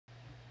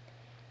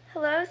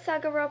Hello,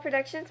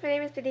 SagaWorldProductions. My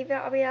name is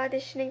Beneva. I'll be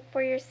auditioning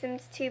for your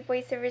Sims 2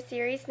 voiceover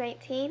series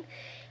 19.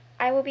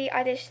 I will be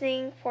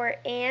auditioning for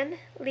Anne,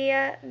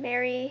 Leah,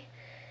 Mary,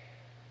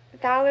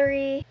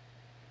 Valerie,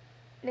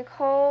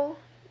 Nicole,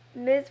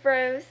 Ms.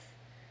 Rose,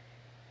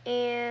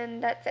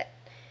 and that's it.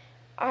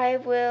 I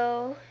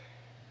will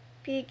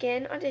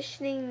begin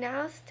auditioning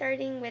now,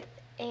 starting with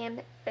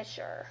Anne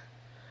Fisher.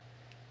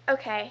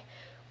 Okay,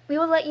 we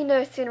will let you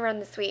know soon around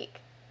this week.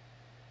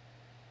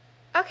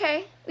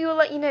 Okay, we will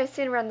let you know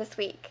soon around this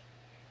week.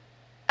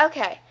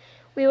 Okay,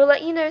 we will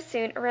let you know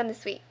soon around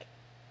this week.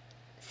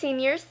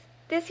 Seniors,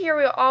 this year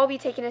we will all be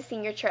taking a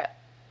senior trip.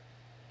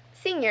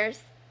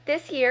 Seniors,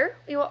 this year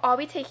we will all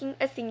be taking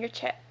a senior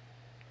trip.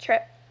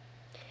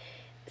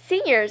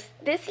 Seniors,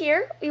 this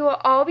year we will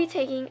all be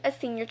taking a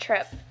senior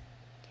trip.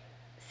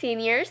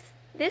 Seniors,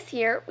 this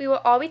year we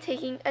will all be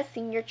taking a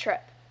senior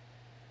trip.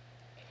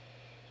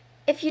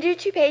 If you do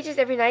 2 pages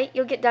every night,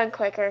 you'll get done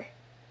quicker.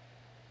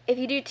 If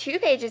you do 2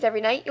 pages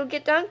every night, you'll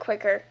get done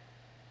quicker.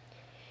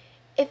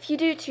 If you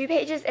do 2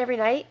 pages every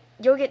night,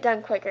 you'll get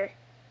done quicker.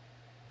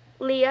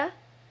 Leah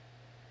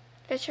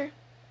Fisher.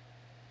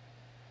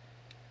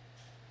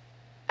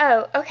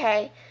 Oh,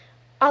 okay.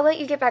 I'll let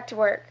you get back to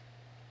work.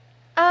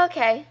 Oh,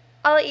 okay.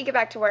 I'll let you get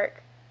back to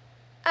work.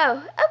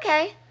 Oh,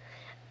 okay.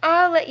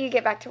 I'll let you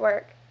get back to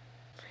work.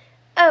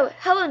 Oh,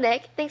 hello,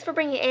 Nick. Thanks for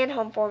bringing Anne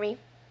home for me.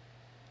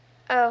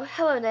 Oh,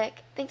 hello,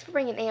 Nick. Thanks for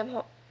bringing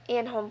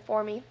Anne home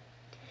for me.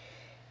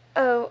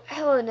 Oh,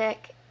 hello,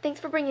 Nick. Thanks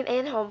for bringing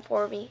Anne home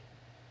for me.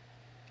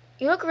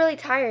 You look really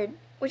tired.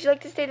 Would you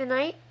like to stay the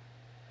night?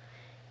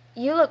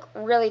 You look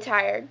really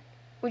tired.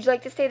 Would you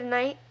like to stay the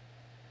night?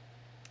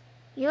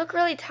 You look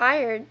really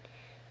tired.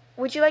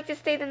 Would you like to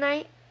stay the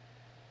night?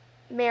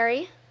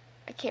 Mary.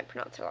 I can't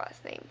pronounce her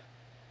last name.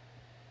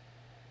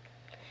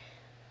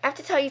 I have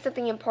to tell you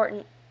something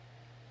important.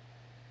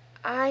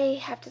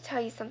 I have to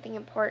tell you something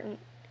important.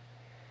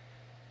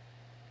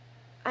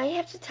 I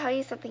have to tell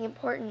you something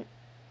important.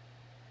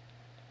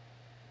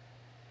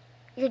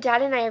 Your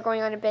dad and I are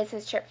going on a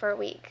business trip for a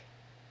week.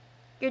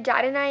 Your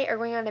dad and I are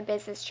going on a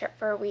business trip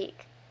for a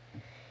week.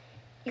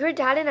 Your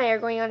dad and I are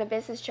going on a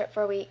business trip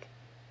for a week.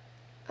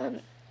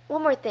 One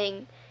more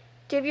thing.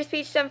 Do you have your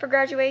speech done for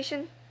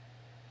graduation?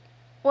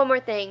 One more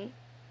thing.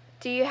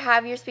 Do you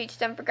have your speech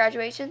done for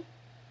graduation?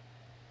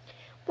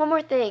 One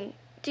more thing.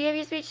 Do you have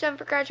your speech done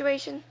for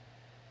graduation?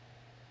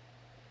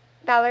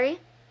 Valerie?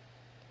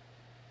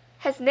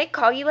 Has Nick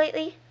called you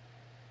lately?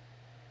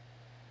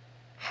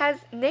 Has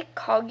Nick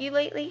called you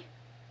lately?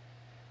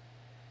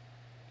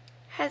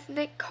 Has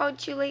Nick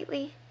called you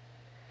lately?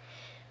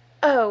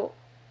 Oh,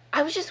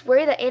 I was just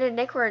worried that Anne and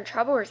Nick were in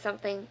trouble or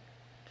something.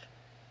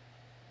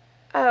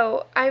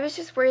 Oh, I was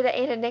just worried that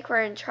Anne and Nick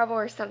were in trouble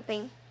or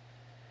something.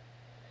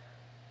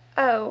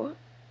 Oh,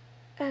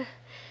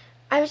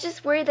 I was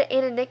just worried that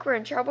Anne and Nick were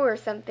in trouble or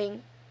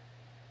something.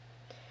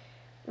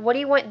 What do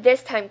you want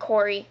this time,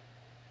 Corey?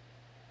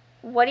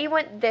 What do you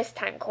want this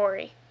time,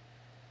 Corey?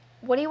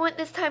 What do you want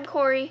this time,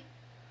 Corey?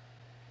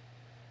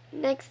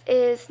 Next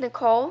is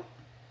Nicole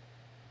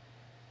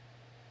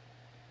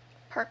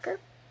Parker.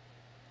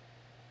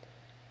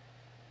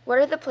 What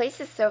are the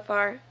places so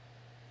far?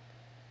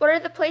 What are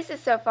the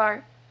places so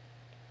far?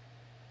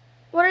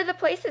 What are the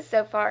places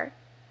so far?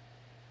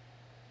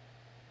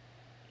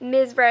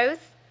 Ms.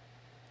 Rose.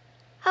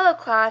 Hello,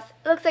 class.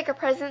 It looks like our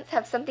presidents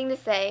have something to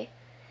say.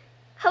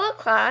 Hello,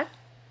 class.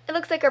 It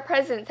looks like our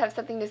presidents have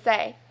something to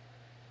say.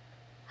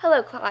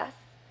 Hello, class.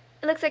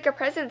 It looks like our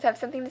presidents have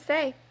something to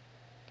say.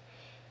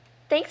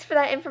 Thanks for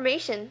that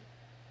information.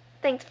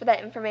 Thanks for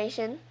that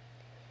information.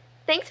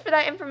 Thanks for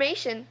that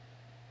information.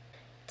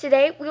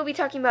 Today, we will be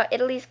talking about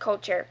Italy's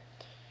culture.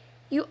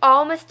 You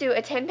all must do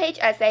a 10-page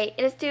essay,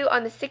 and it's due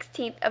on the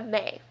 16th of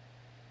May.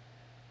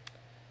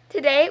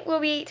 Today, we'll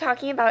be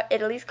talking about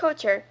Italy's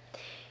culture.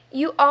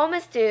 You all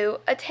must do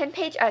a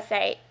 10-page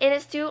essay, and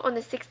it's due on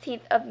the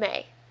 16th of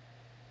May.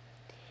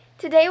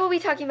 Today, we'll be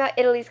talking about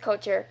Italy's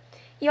culture.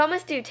 You all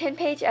must do a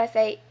 10-page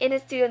essay, and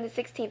it's due on the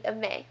 16th of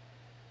May.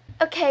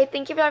 Okay,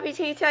 thank you for the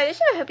opportunity to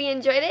audition. I hope you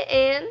enjoyed it,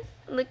 and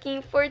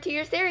looking forward to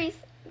your series.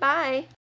 Bye.